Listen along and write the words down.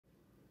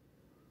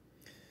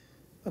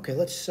Okay,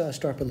 let's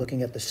start by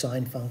looking at the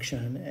sine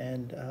function,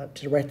 and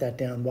to write that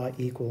down, y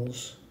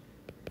equals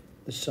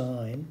the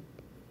sine,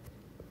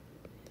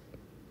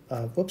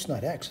 whoops,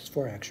 not x, it's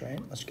 4x, right?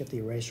 Let's get the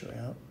eraser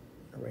out,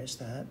 erase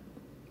that.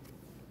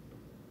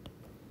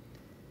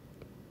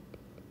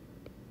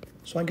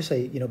 So I can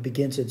say,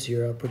 begins at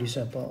 0, pretty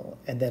simple,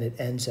 and then it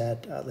ends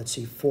at, let's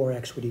see,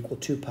 4x would equal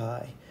 2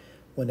 pi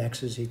when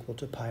x is equal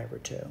to pi over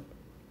 2.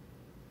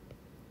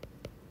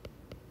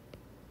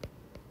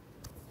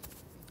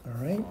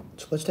 All right,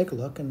 so let's take a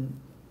look and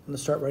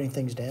let's start writing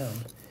things down.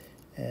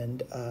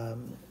 And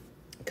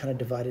kind of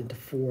divide it into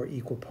 4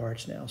 equal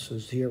parts now, so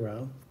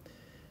 0.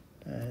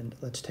 And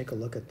let's take a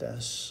look at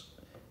this.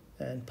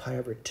 And pi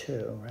over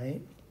 2,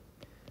 right?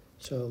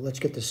 So let's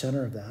get the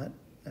center of that.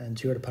 And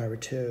 0 to pi over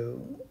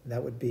 2,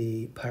 that would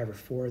be pi over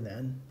 4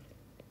 then.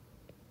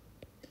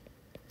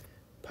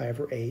 Pi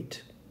over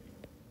 8.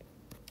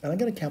 And I'm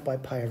going to count by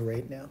pi over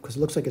 8 now, because it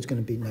looks like it's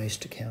going to be nice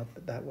to count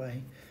that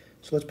way.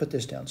 So let's put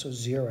this down. So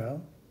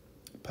 0,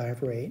 pi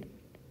over 8,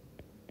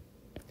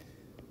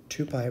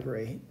 2 pi over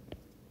 8,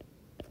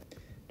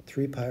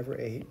 3 pi over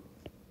 8,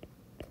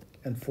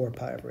 and 4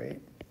 pi over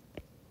 8.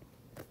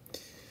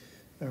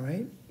 All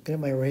right, get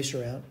my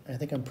eraser out. I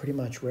think I'm pretty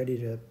much ready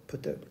to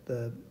put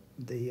the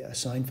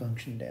sine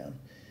function down.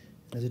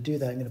 And to do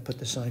that, I'm going to put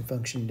the sine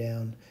function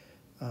down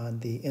on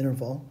the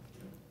interval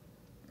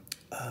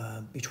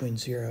between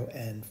 0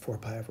 and 4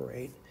 pi over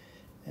 8.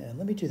 And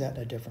let me do that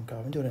in a different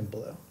color. I'm doing it in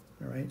blue.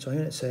 All right, so I'm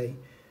going to say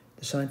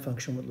the sine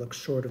function would look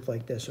sort of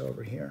like this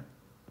over here.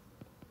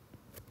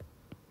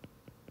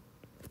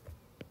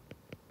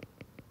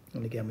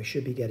 And again, we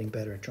should be getting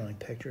better at drawing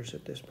pictures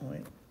at this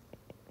point.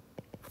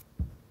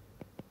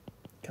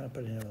 Kind of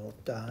put it in a little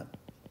dot.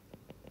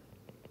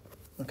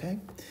 Okay,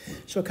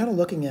 so kind of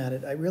looking at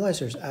it, I realize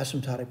there's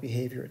asymptotic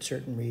behavior at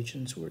certain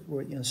regions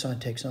where sine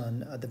takes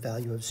on the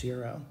value of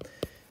 0.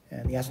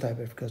 And the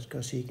asymptotic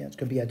cosecant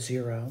could be at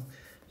 0.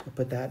 I'll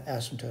put that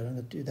asymptote, I'm going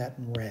to do that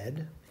in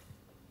red.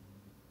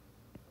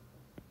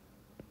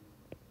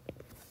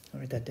 I'll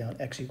write that down,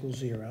 x equals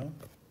 0.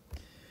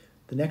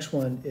 The next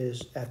one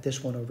is at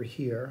this one over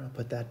here. I'll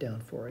put that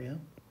down for you.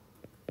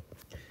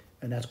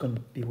 And that's going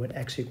to be when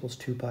x equals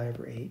 2 pi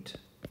over 8.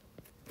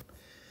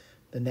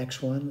 The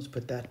next one, let's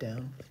put that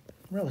down.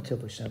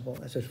 Relatively simple.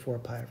 That's at 4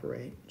 pi over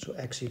 8. So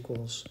x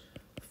equals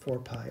 4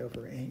 pi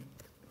over 8.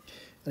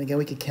 And again,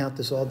 we could count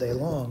this all day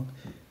long,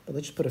 but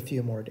let's just put a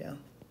few more down,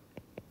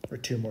 or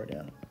 2 more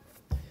down.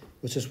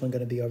 What's this one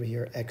going to be over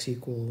here? X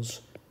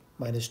equals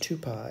minus 2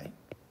 pi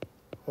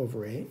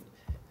over 8.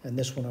 And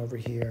this one over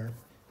here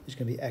is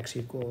going to be x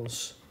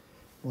equals,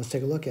 let's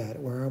take a look at it.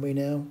 Where are we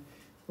now?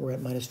 We're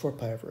at minus 4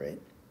 pi over 8.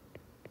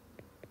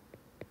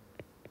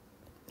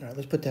 All right,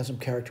 let's put down some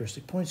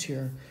characteristic points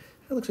here.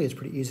 It looks like it's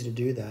pretty easy to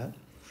do that.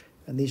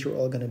 And these are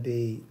all going to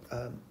be,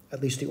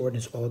 at least the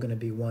ordinate's all going to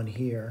be 1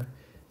 here.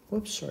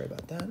 Whoops, sorry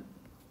about that.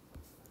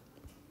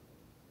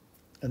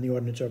 And the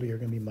ordinates over here are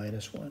going to be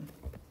minus 1.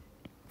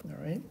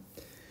 All right.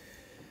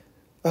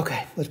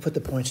 Okay, let's put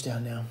the points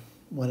down now,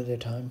 one at a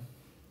time.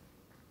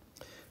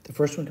 The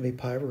first one can be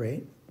pi over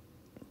 8.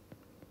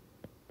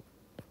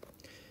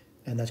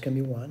 And that's going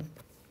to be 1.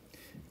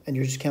 And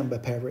you're just counting by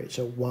pi over 8.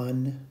 So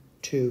 1,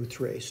 2,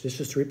 3. So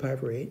this is 3 pi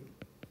over 8,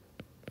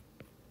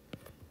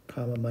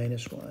 comma,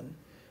 minus 1.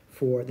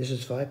 4, this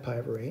is 5 pi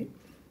over 8,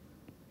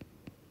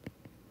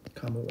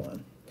 comma,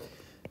 1.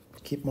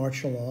 Keep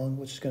marching along,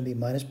 which is going to be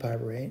minus pi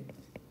over 8,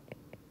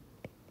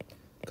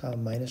 comma,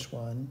 minus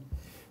 1.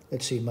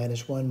 Let's see,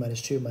 minus 1,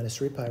 minus 2, minus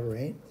 3 pi over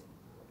 8,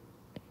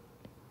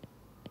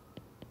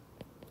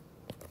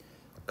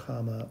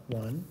 comma,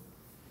 1.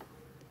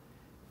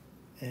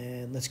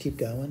 And let's keep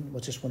going.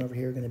 What's this one over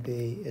here going to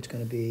be? It's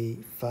going to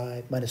be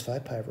minus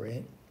 5 pi over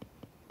 8,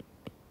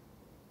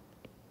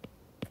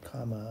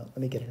 comma, let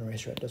me get an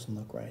eraser, it doesn't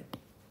look right.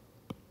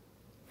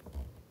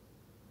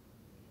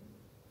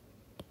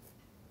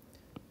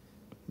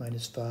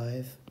 Minus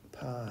 5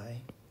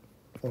 pi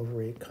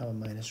over 8, comma,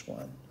 minus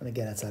 1. And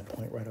again, that's that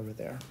point right over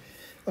there.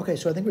 Okay,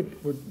 so I think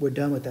we're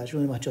done with that. There's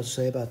really much else to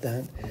say about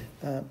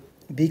that.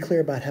 Be clear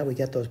about how we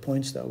get those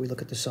points, though. We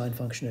look at the sine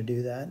function to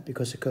do that,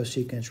 because the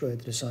cosecant is related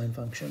to the sine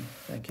function.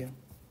 Thank you.